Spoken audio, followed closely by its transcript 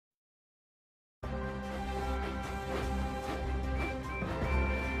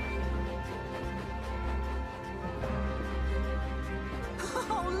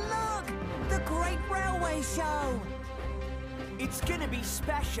railway show. It's gonna be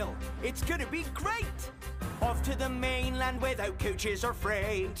special. It's gonna be great. Off to the mainland without coaches or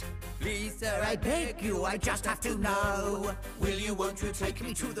freight. Please, sir, I beg you, I just have to know. Will you, won't you take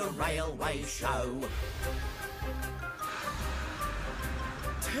me to the railway show?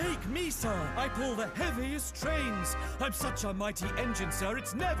 Take me, sir. I pull the heaviest trains. I'm such a mighty engine, sir,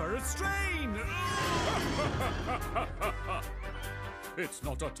 it's never a strain. It's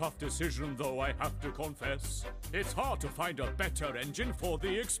not a tough decision, though, I have to confess. It's hard to find a better engine for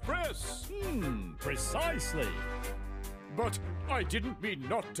the Express. Precisely. But I didn't mean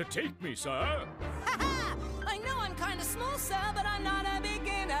not to take me, sir. Ha-ha! I know I'm kind of small, sir, but I'm not a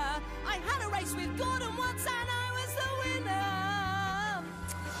beginner. I had a race with Gordon once and I was the winner.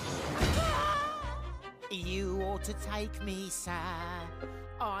 You ought to take me, sir.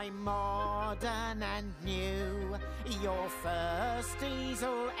 I'm modern and new. Your first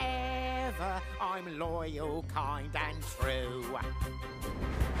diesel ever. I'm loyal, kind and true.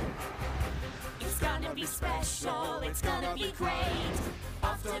 It's gonna be special, it's gonna be great.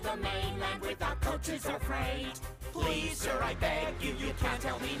 Off to the mainland without coaches or freight. Please, sir, I beg you, you can't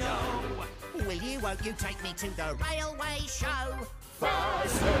tell me no. Will you, won't you take me to the railway show?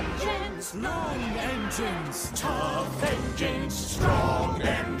 Fast engines, Long engines. tough engines, strong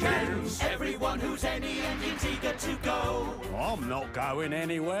engines. Everyone who's any engine's eager to go. I'm not going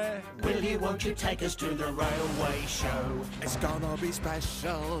anywhere. Will you, won't you take us to the railway show? It's gonna be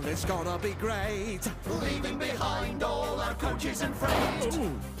special, it's gonna be great. Leaving behind all our coaches and freight.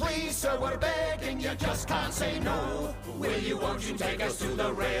 Please, sir, we're begging you, just can't say no. Will you, won't you take us to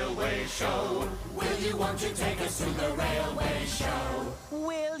the railway show? Will you, won't you take us to the railway show?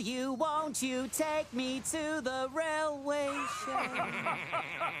 Will you, won't you take me to the railway show?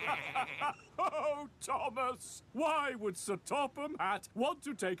 Oh, Thomas! Why would Sir Topham Hatt want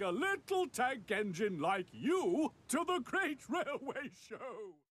to take a little tank engine like you to the Great Railway Show?